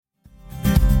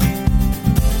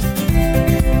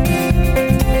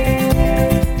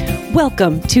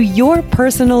Welcome to Your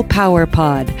Personal Power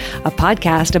Pod, a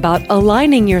podcast about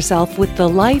aligning yourself with the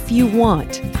life you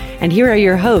want. And here are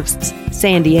your hosts,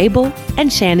 Sandy Abel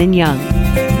and Shannon Young.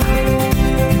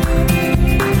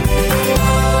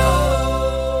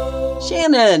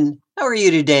 Shannon, how are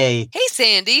you today? Hey,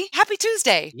 Sandy. Happy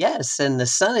Tuesday. Yes, and the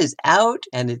sun is out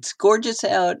and it's gorgeous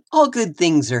out. All good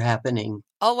things are happening.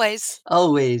 Always.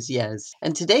 Always, yes.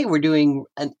 And today we're doing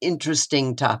an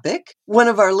interesting topic. One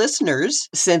of our listeners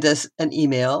sent us an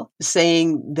email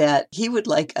saying that he would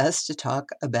like us to talk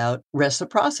about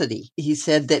reciprocity. He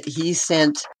said that he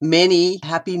sent many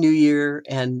Happy New Year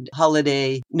and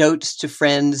holiday notes to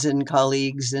friends and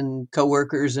colleagues and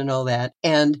coworkers and all that,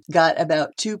 and got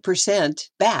about 2%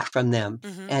 back from them.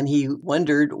 And he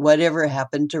wondered whatever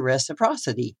happened to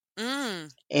reciprocity.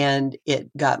 And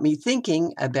it got me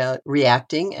thinking about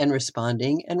reacting and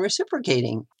responding and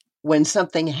reciprocating. When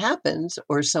something happens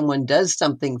or someone does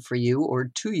something for you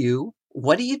or to you,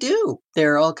 what do?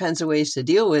 There are all kinds of ways to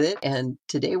deal with it. And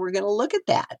today we're going to look at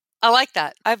that. I like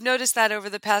that. I've noticed that over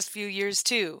the past few years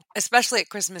too, especially at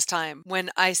Christmas time when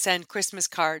I send Christmas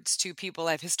cards to people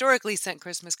I've historically sent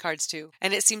Christmas cards to.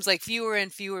 And it seems like fewer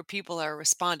and fewer people are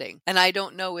responding. And I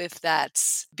don't know if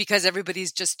that's because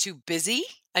everybody's just too busy.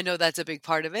 I know that's a big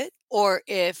part of it. Or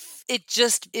if it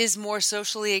just is more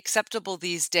socially acceptable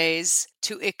these days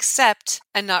to accept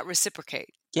and not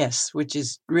reciprocate. Yes, which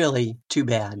is really too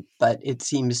bad, but it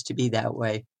seems to be that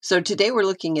way. So today we're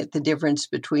looking at the difference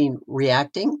between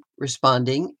reacting,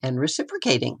 responding, and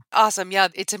reciprocating. Awesome. Yeah,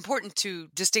 it's important to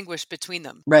distinguish between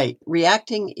them. Right.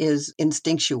 Reacting is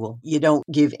instinctual. You don't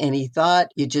give any thought.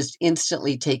 You just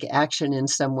instantly take action in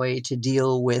some way to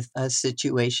deal with a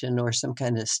situation or some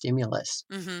kind of stimulus.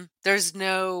 There's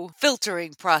no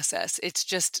filtering process. It's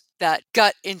just that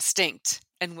gut instinct.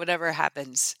 And whatever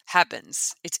happens,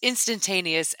 happens. It's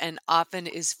instantaneous and often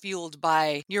is fueled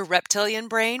by your reptilian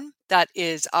brain that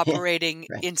is operating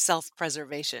in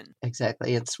self-preservation.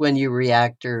 Exactly. It's when you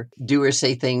react or do or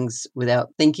say things without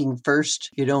thinking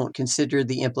first. You don't consider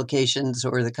the implications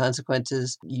or the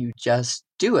consequences. You just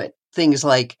do it. Things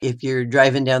like if you're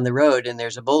driving down the road and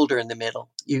there's a boulder in the middle,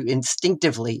 you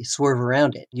instinctively swerve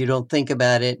around it. You don't think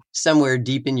about it. Somewhere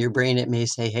deep in your brain, it may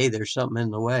say, hey, there's something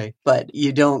in the way, but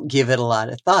you don't give it a lot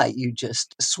of thought. You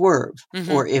just swerve.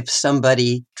 Or if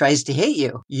somebody tries to hit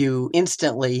you, you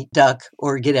instantly duck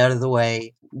or get out of the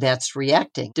way. That's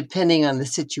reacting. Depending on the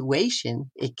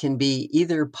situation, it can be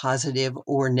either positive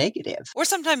or negative. Or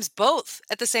sometimes both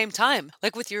at the same time.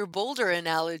 Like with your boulder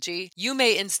analogy, you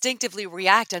may instinctively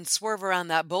react and swerve around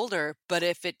that boulder, but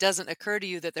if it doesn't occur to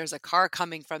you that there's a car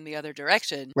coming from the other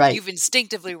direction, you've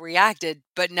instinctively reacted,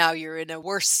 but now you're in a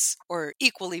worse or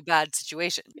equally bad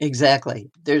situation. Exactly.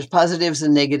 There's positives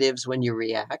and negatives when you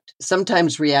react.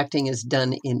 Sometimes reacting is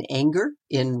done in anger,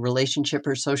 in relationship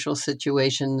or social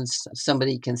situations.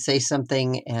 Somebody can say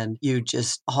something and you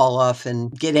just haul off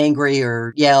and get angry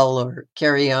or yell or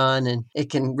carry on, and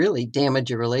it can really damage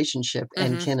a relationship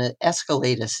and can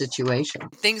escalate a situation.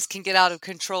 Things can get out of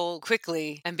control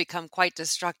quickly and become quite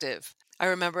destructive. I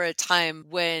remember a time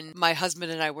when my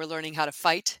husband and I were learning how to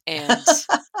fight, and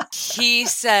he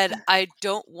said, I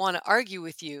don't want to argue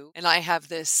with you. And I have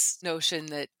this notion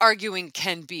that arguing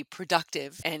can be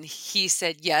productive. And he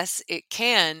said, yes, it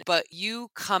can, but you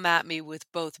come at me with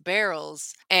both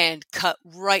barrels and cut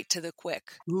right to the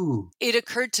quick. Ooh. It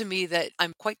occurred to me that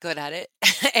I'm quite good at it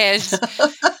and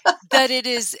that it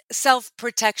is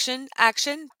self-protection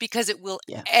action because it will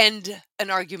end an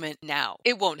argument now.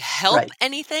 It won't help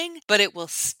anything, but it will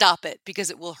stop it because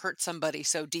it will hurt somebody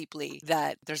so deeply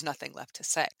that there's nothing left to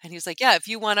say. And he was like, yeah, if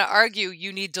you want to argue,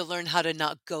 you need to learn how to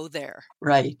not go there.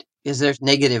 Right. Because there's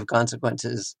negative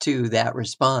consequences to that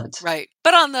response. Right.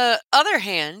 But on the other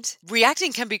hand,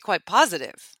 reacting can be quite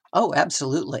positive. Oh,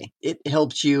 absolutely. It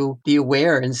helps you be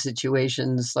aware in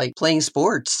situations like playing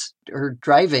sports or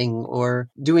driving or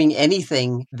doing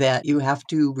anything that you have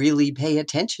to really pay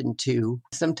attention to.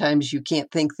 Sometimes you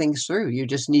can't think things through. You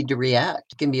just need to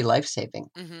react. It can be life-saving.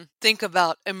 Think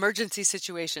about emergency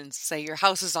situations. Say your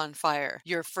house is on fire.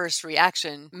 Your first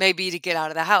reaction may be to get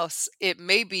out of the house. It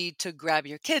may be to grab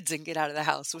your kids and get out of the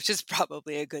house, which is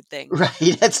probably a good thing.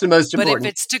 Right. That's the most important. But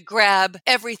if it's to grab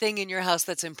everything in your house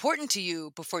that's important to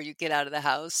you before you get out of the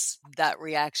house, that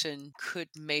reaction could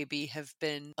maybe have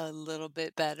been a little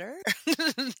bit better.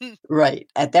 Right.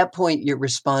 At that point, you're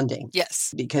responding.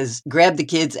 Yes. Because grab the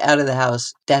kids out of the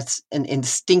house, that's an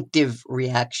instinctive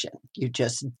reaction. You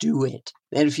just do it.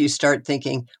 Then if you start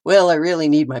thinking, well, I really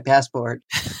need my passport,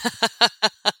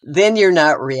 then you're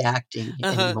not reacting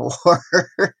anymore.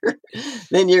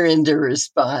 Then you're into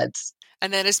response.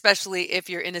 And then especially if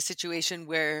you're in a situation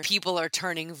where people are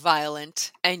turning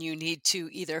violent and you need to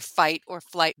either fight or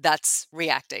flight, that's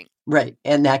reacting. Right.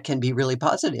 And that can be really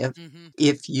positive Mm-hmm.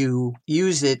 if you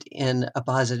use it in a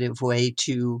positive way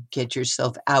to get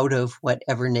yourself out of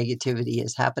whatever negativity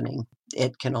is happening.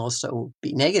 It can also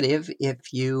be negative if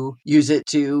you use it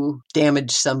to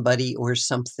damage somebody or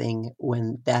something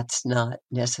when that's not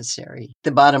necessary.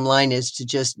 The bottom line is to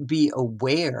just be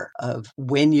aware of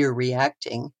when you're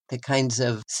reacting, the kinds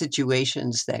of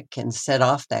situations that can set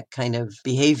off that kind of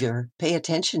behavior. Pay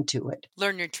attention to it.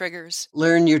 Learn your triggers.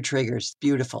 Learn your triggers.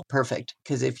 Beautiful. Perfect.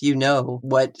 Because if you know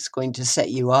what's going to set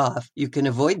you off, you can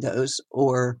avoid those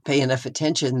or pay enough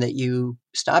attention that you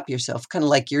stop yourself, kind of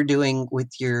like you're doing with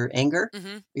your anger.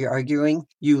 Mm-hmm. You're arguing.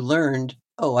 You learned,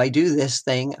 oh, I do this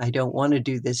thing. I don't want to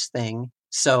do this thing.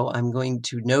 So I'm going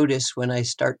to notice when I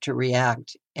start to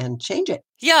react and change it.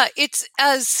 Yeah, it's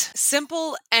as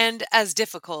simple and as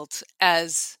difficult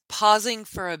as pausing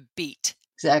for a beat.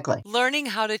 Exactly. Learning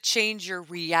how to change your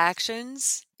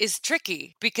reactions is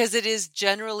tricky because it is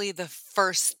generally the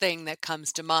first thing that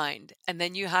comes to mind. And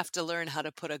then you have to learn how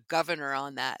to put a governor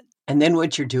on that. And then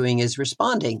what you're doing is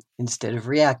responding instead of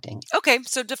reacting. Okay,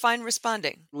 so define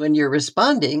responding. When you're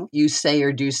responding, you say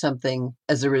or do something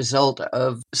as a result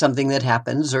of something that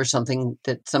happens or something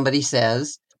that somebody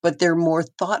says, but they're more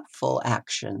thoughtful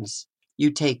actions. You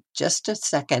take just a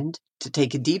second to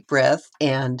take a deep breath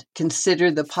and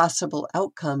consider the possible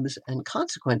outcomes and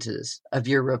consequences of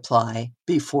your reply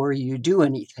before you do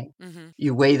anything. Mm-hmm.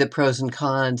 You weigh the pros and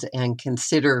cons and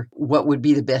consider what would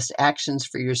be the best actions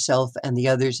for yourself and the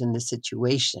others in the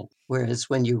situation. Whereas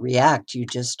when you react, you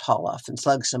just haul off and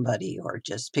slug somebody or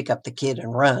just pick up the kid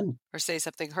and run. Or say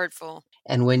something hurtful.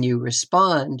 And when you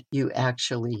respond, you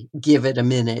actually give it a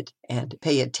minute and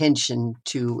pay attention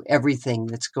to everything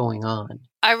that's going on.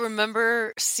 I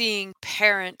remember seeing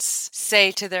parents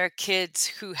say to their kids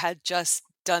who had just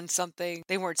done something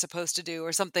they weren't supposed to do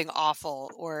or something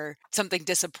awful or something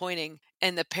disappointing.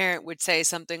 And the parent would say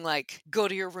something like, "Go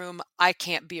to your room. I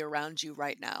can't be around you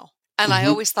right now." And I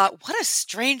always thought, what a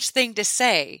strange thing to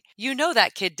say. You know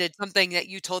that kid did something that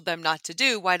you told them not to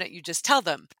do. Why don't you just tell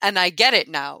them? And I get it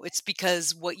now. It's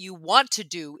because what you want to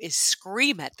do is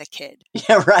scream at the kid.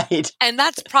 Yeah, right. And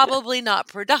that's probably not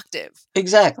productive.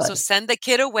 Exactly. So send the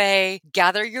kid away,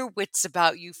 gather your wits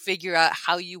about you, figure out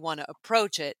how you want to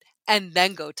approach it, and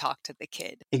then go talk to the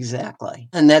kid. Exactly.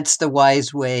 And that's the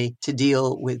wise way to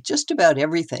deal with just about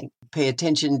everything. Pay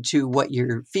attention to what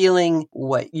you're feeling,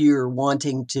 what you're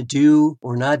wanting to do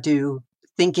or not do,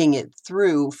 thinking it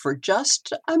through for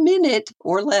just a minute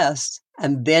or less,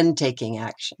 and then taking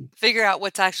action. Figure out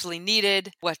what's actually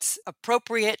needed, what's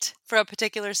appropriate for a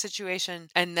particular situation,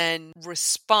 and then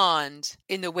respond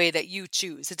in the way that you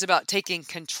choose. It's about taking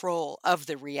control of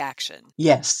the reaction.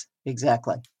 Yes.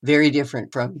 Exactly. Very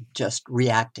different from just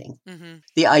reacting. Mm-hmm.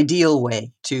 The ideal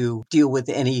way to deal with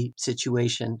any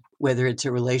situation, whether it's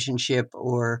a relationship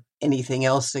or anything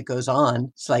else that goes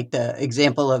on, it's like the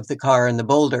example of the car and the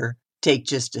boulder. Take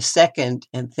just a second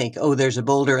and think, oh, there's a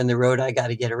boulder in the road. I got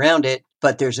to get around it.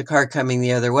 But there's a car coming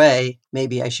the other way.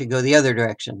 Maybe I should go the other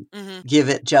direction. Mm-hmm. Give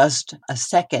it just a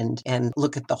second and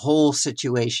look at the whole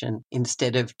situation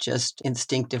instead of just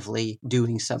instinctively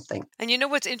doing something. And you know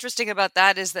what's interesting about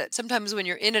that is that sometimes when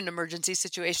you're in an emergency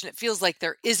situation, it feels like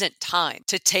there isn't time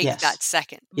to take that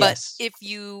second. Yes. But if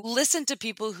you listen to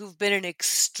people who've been in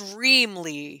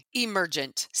extremely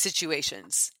emergent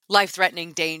situations,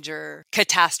 life-threatening danger,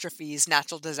 catastrophes,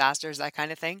 natural disasters, that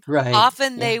kind of thing. Right.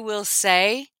 Often they will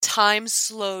say, time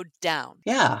slowed down.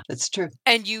 Yeah, that's true.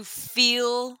 And you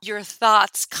feel your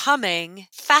thoughts coming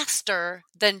faster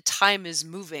than time is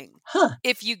moving. Huh.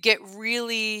 If you get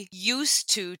really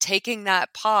used to taking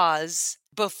that pause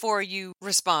before you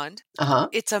respond,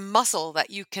 it's a muscle that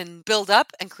you can build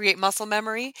up and create muscle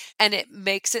memory. And it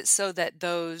makes it so that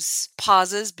those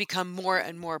pauses become more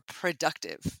and more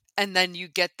productive. And then you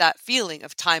get that feeling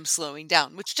of time slowing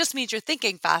down, which just means you're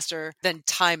thinking faster than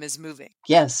time is moving.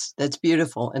 Yes, that's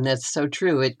beautiful. And that's so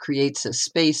true. It creates a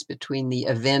space between the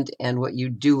event and what you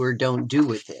do or don't do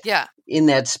with it. Yeah. In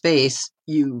that space,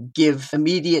 you give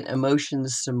immediate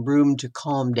emotions some room to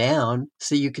calm down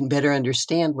so you can better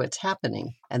understand what's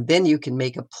happening. And then you can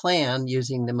make a plan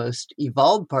using the most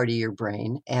evolved part of your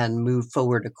brain and move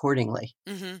forward accordingly.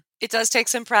 Mm-hmm. It does take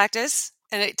some practice.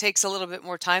 And it takes a little bit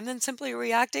more time than simply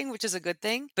reacting, which is a good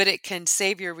thing, but it can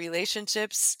save your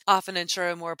relationships, often ensure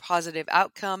a more positive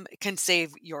outcome. It can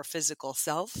save your physical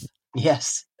self.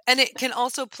 Yes. And it can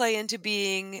also play into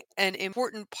being an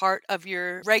important part of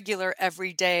your regular,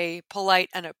 everyday, polite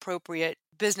and appropriate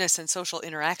business and social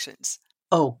interactions.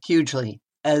 Oh, hugely.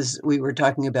 As we were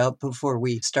talking about before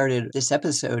we started this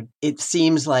episode, it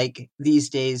seems like these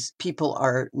days people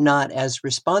are not as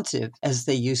responsive as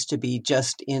they used to be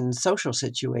just in social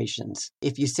situations.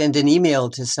 If you send an email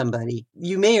to somebody,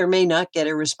 you may or may not get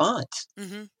a response.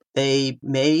 Mm-hmm. They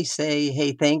may say,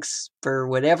 hey, thanks for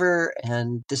whatever,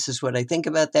 and this is what I think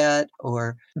about that,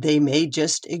 or they may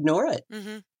just ignore it.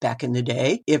 Mm-hmm. Back in the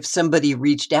day, if somebody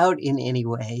reached out in any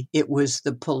way, it was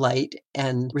the polite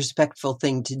and respectful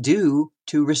thing to do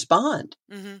to respond.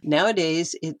 Mm-hmm.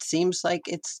 Nowadays, it seems like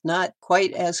it's not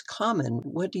quite as common.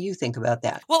 What do you think about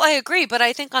that? Well, I agree, but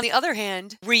I think on the other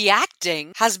hand,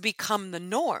 reacting has become the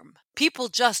norm. People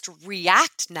just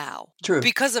react now. True.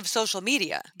 Because of social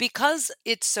media, because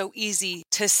it's so easy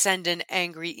to send an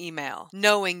angry email,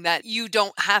 knowing that you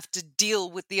don't have to deal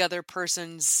with the other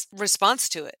person's response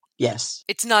to it. Yes.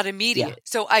 It's not immediate. Yeah.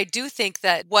 So I do think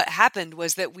that what happened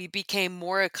was that we became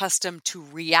more accustomed to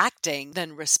reacting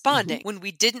than responding. Mm-hmm. When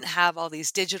we didn't have all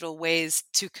these digital ways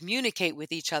to communicate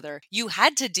with each other, you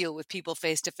had to deal with people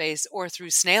face to face or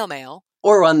through snail mail.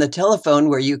 Or on the telephone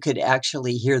where you could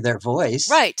actually hear their voice.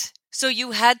 Right. So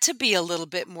you had to be a little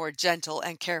bit more gentle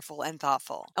and careful and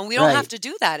thoughtful. And we don't have Right. to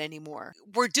do that anymore.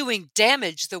 We're doing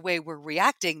damage the way we're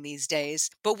reacting these days,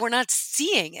 but we're not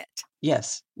seeing it.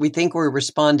 Yes, we think we're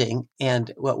responding,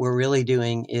 and what we're really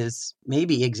doing is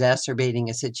maybe exacerbating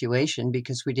a situation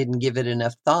because we didn't give it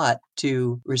enough thought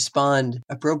to respond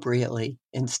appropriately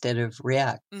instead of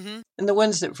react. Mm-hmm. And the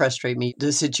ones that frustrate me,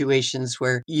 the situations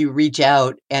where you reach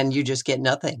out and you just get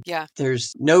nothing. Yeah.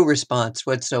 There's no response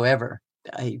whatsoever.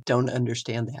 I don't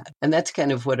understand that. And that's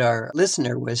kind of what our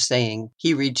listener was saying.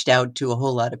 He reached out to a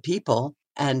whole lot of people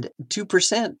and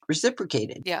 2%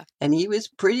 reciprocated. Yeah. And he was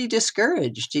pretty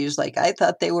discouraged. He was like, I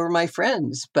thought they were my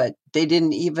friends, but they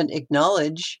didn't even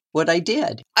acknowledge what I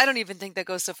did. I don't even think that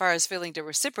goes so far as failing to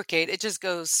reciprocate. It just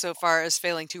goes so far as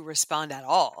failing to respond at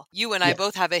all. You and I Yeah.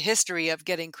 both have a history of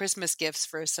getting Christmas gifts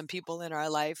for some people in our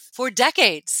life for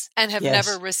decades and have Yes.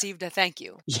 never received a thank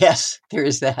you. Yes, there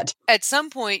is that. At some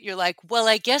point, you're like, well,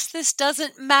 I guess this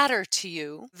doesn't matter to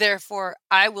you. Therefore,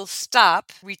 I will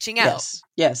stop reaching out. Yes.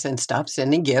 Yes. And stop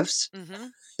sending gifts, Mm-hmm.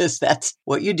 because that's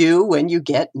what you do when you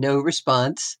get no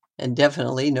response. And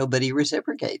definitely nobody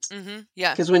reciprocates. Mm-hmm.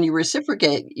 Yeah. Because when you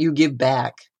reciprocate, you give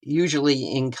back,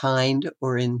 usually in kind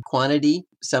or in quantity.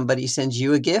 Somebody sends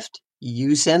you a gift,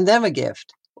 you send them a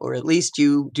gift. Or at least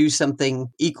you do something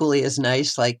equally as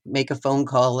nice, like make a phone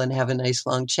call and have a nice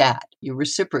long chat. You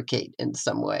reciprocate in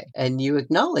some way and you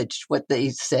acknowledge what they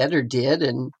said or did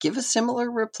and give a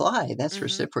similar reply. That's Mhm.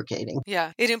 reciprocating.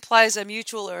 Yeah. It implies a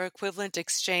mutual or equivalent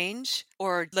exchange,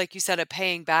 or like you said, a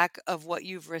paying back of what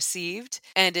you've received.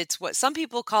 And it's what some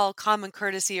people call common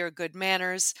courtesy or good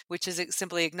manners, which is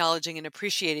simply acknowledging and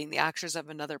appreciating the actions of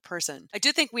another person. I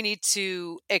do think we need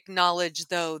to acknowledge,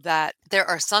 though, that there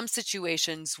are some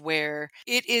situations where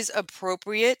it is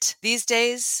appropriate these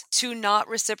days to not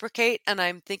reciprocate. And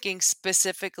I'm thinking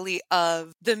specifically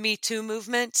of the Me Too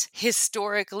movement.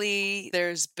 Historically,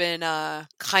 there's been a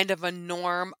kind of a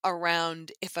norm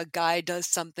around if a guy does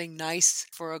something nice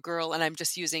for a girl, and I'm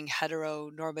just using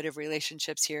heteronormative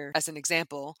relationships here as an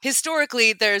example.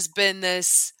 Historically, there's been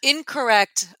this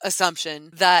incorrect assumption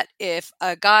that if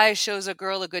a guy shows a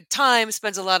girl a good time,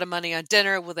 spends a lot of money on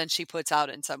dinner, well, then she puts out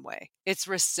in some way. It's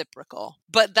reciprocal.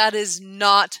 But that is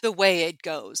not the way it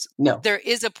goes. No. There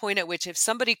is a point at which if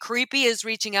somebody creepy is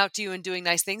reaching out to you and doing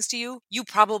nice things to you, you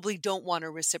probably don't want to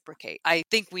reciprocate. I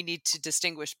think we need to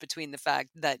distinguish between the fact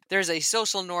that there's a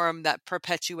social norm that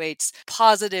perpetuates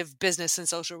positive business and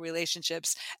social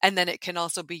relationships, and then it can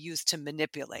also be used to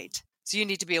manipulate. So you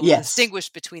need to be able to Yes. distinguish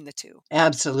between the two.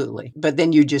 Absolutely. But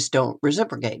then you just don't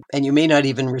reciprocate and you may not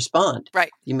even respond.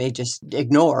 Right. You may just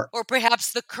ignore. Or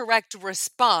perhaps the correct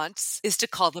response is to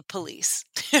call the police.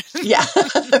 Yeah,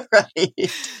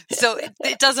 right. So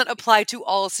it doesn't apply to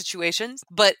all situations,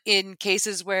 but in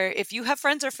cases where if you have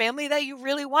friends or family that you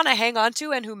really want to hang on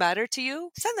to and who matter to you,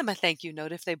 send them a thank you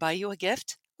note if they buy you a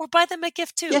gift, or buy them a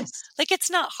gift too. Yes, Like, it's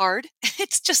not hard.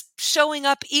 It's just showing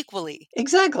up equally.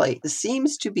 exactly. It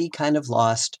seems to be kind of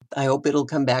lost. I hope it'll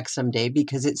come back someday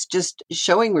because it's just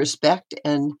showing respect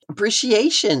and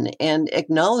appreciation and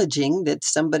acknowledging that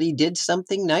somebody did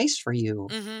something nice for you.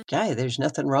 Mm-hmm. Guy, there's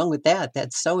nothing wrong with that.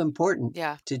 That's so important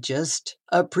Yeah. to just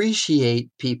appreciate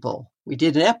people. We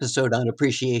did an episode on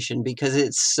appreciation because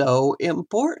it's so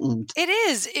important. It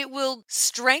is. It will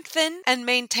strengthen and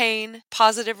maintain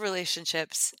positive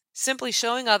relationships. Simply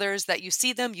showing others that you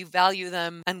see them, you value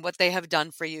them, and what they have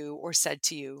done for you or said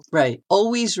to you. Right.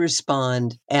 Always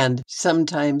respond. And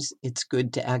sometimes it's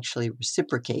good to actually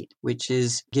reciprocate, which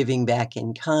is giving back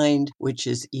in kind, which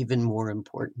is even more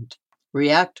important.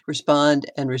 React,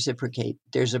 respond, and reciprocate.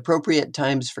 There's appropriate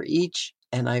times for each.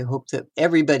 And I hope that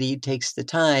everybody takes the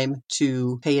time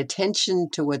to pay attention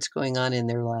to what's going on in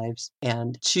their lives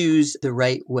and choose the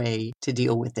right way to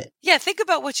deal with it. Yeah, think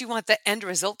about what you want the end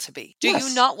result to be. Do Yes.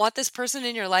 you not want this person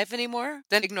in your life anymore?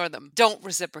 Then ignore them. Don't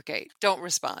reciprocate. Don't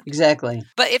respond. Exactly.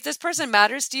 But if this person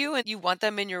matters to you and you want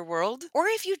them in your world, or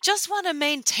if you just want to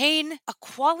maintain a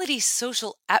quality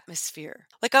social atmosphere,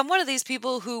 like I'm one of these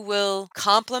people who will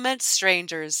compliment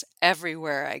strangers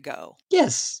everywhere I go.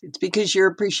 Yes, it's because you're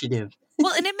appreciative.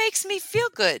 Well, and it makes me feel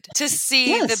good to see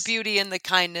Yes. the beauty and the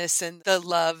kindness and the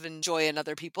love and joy in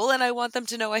other people. And I want them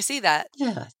to know I see that.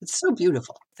 Yeah, it's so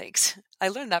beautiful. Thanks. I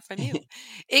learned that from you.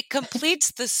 It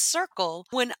completes the circle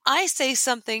when I say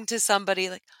something to somebody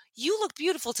like, you look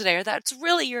beautiful today, or that's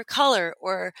really your color,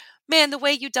 or man, the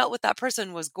way you dealt with that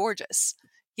person was gorgeous,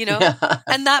 you know?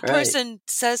 And that Right. person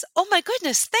says, oh my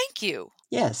goodness, thank you.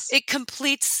 Yes. It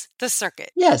completes the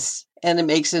circuit. Yes. And it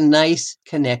makes a nice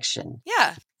connection.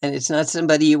 Yeah. And it's not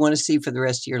somebody you want to see for the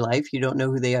rest of your life. You don't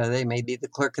know who they are. They may be the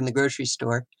clerk in the grocery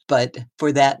store. But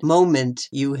for that moment,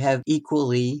 you have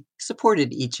equally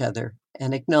supported each other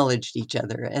and acknowledged each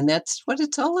other. And that's what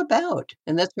it's all about.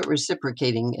 And that's what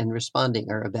reciprocating and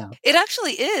responding are about. It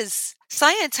actually is.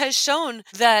 Science has shown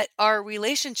that our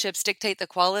relationships dictate the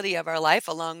quality of our life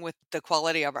along with the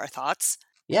quality of our thoughts.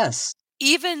 Yes.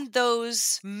 Even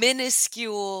those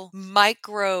minuscule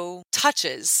micro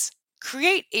touches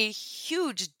create a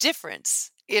huge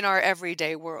difference in our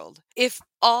everyday world. If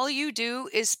all you do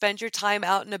is spend your time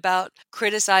out and about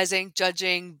criticizing,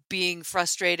 judging, being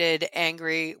frustrated,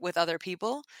 angry with other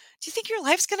people, do you think your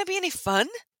life's going to be any fun?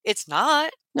 It's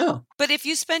not. No. But if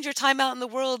you spend your time out in the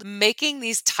world making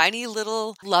these tiny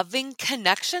little loving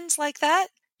connections like that,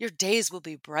 your days will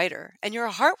be brighter and your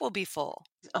heart will be full.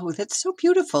 Oh, that's so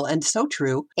beautiful and so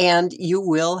true. And you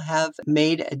will have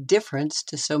made a difference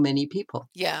to so many people.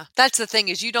 Yeah, that's the thing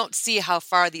is you don't see how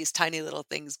far these tiny little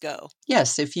things go.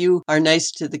 Yes, if you are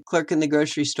nice to the clerk in the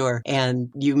grocery store and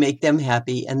you make them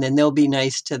happy, and then they'll be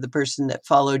nice to the person that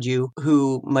followed you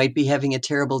who might be having a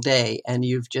terrible day and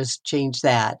you've just changed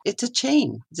that. It's a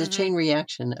chain. It's a chain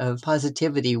reaction of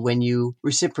positivity when you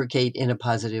reciprocate in a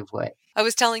positive way. I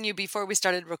was telling you before we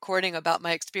started recording about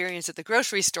my experience at the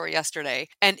grocery store yesterday,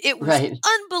 and it was Right.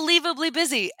 unbelievably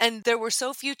busy, and there were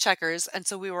so few checkers, and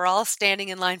so we were all standing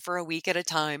in line for a week at a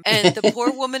time. And the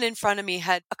poor woman in front of me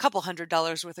had a couple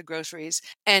 $100s worth of groceries,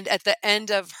 and at the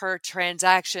end of her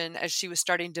transaction, as she was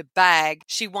starting to bag,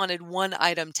 she wanted one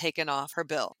item taken off her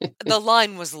bill. The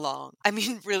line was long. I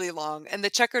mean, really long. And the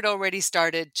checker had already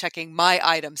started checking my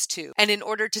items too. And in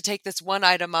order to take this one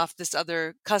item off this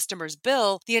other customer's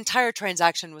bill, the entire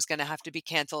transaction was going to have to be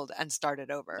canceled and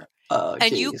started over. Oh,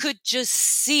 And you geez. could just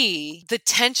see the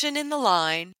tension in the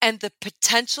line and the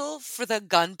potential for the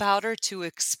gunpowder to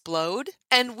explode.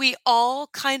 And we all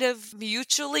kind of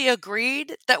mutually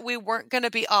agreed that we weren't going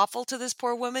to be awful to this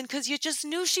poor woman because you just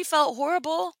knew she felt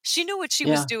horrible. She knew what she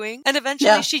was Yeah. doing. And eventually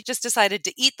Yeah. she just decided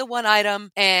to eat the one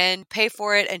item and pay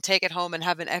for it and take it home and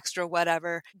have an extra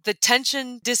whatever. The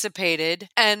tension dissipated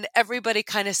and everybody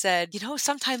kind of said, you know,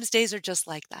 sometimes days are just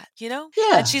like that, you know?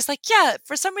 Yeah. And she's like, yeah,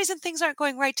 for some reason things aren't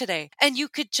going right today. And you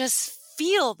could just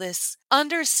feel this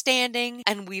understanding,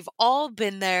 and we've all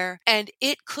been there, and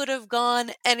it could have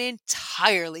gone an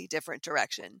entirely different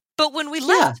direction. But when we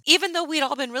left, even though we'd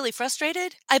all been really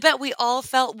frustrated, I bet we all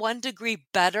felt 1 degree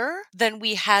better than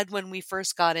we had when we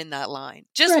first got in that line.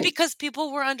 Just Right. because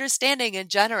people were understanding and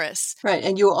generous. Right.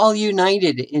 And you all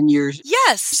united in your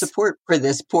Yes. support for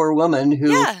this poor woman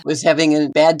who Yeah. was having a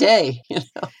bad day. You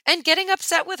know? And getting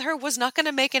upset with her was not going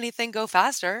to make anything go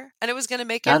faster, and it was going to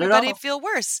make Not at everybody all. feel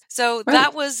worse. So Right.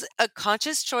 that was a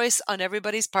conscious choice on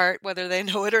everybody's part, whether they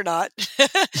know it or not.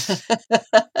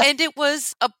 And it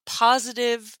was a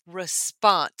positive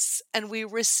response, and we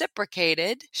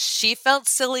reciprocated. She felt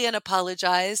silly and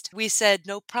apologized. We said,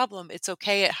 no problem. It's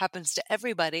okay. It happens to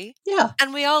everybody. Yeah.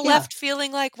 And we all Yeah. left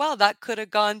feeling like, wow, that could have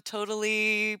gone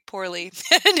totally poorly.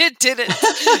 And it didn't.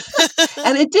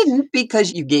 And it didn't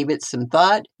because you gave it some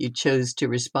thought. You chose to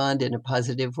respond in a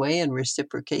positive way and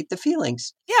reciprocate the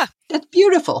feelings. Yeah. That's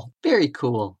beautiful. Very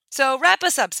cool. So wrap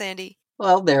us up, Sandy.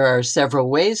 Well, there are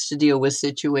several ways to deal with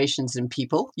situations and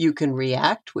people. You can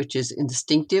react, which is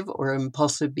instinctive or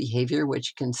impulsive behavior,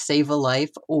 which can save a life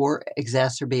or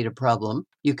exacerbate a problem.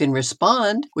 You can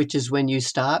respond, which is when you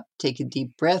stop, take a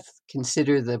deep breath,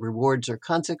 consider the rewards or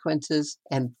consequences,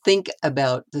 and think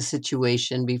about the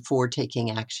situation before taking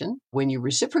action. When you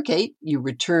reciprocate, you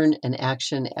return an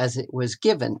action as it was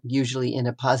given, usually in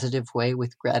a positive way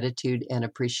with gratitude and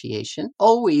appreciation.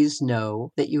 Always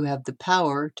know that you have the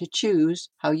power to choose choose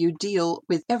how you deal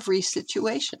with every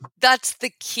situation. That's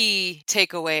the key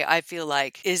takeaway, I feel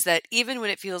like, is that even when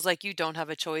it feels like you don't have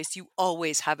a choice, you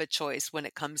always have a choice when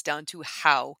it comes down to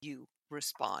how you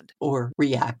respond. Or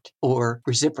react or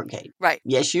reciprocate. Right.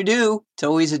 Yes, you do. It's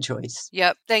always a choice.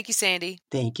 Yep. Thank you, Sandy.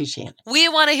 Thank you, Shannon. We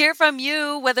want to hear from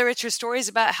you, whether it's your stories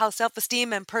about how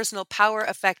self-esteem and personal power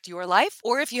affect your life,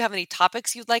 or if you have any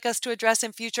topics you'd like us to address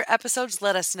in future episodes,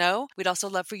 let us know. We'd also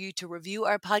love for you to review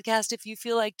our podcast if you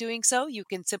feel like doing so. You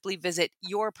can simply visit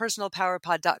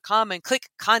yourpersonalpowerpod.com and click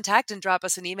contact and drop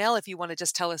us an email if you want to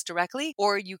just tell us directly,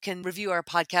 or you can review our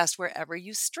podcast wherever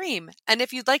you stream. And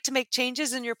if you'd like to make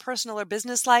changes in your personal or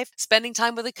business life, spending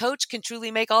time with a coach can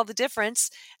truly make all the difference.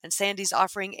 And Sandy's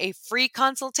offering a free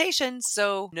consultation,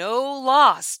 so no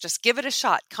loss. Just give it a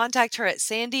shot. Contact her at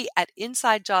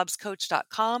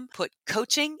sandy@insidejobscoach.com. Put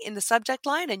coaching in the subject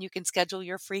line and you can schedule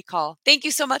your free call. Thank you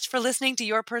so much for listening to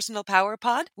Your Personal Power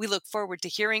Pod. We look forward to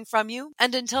hearing from you.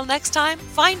 And until next time,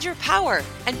 find your power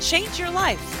and change your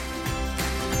life.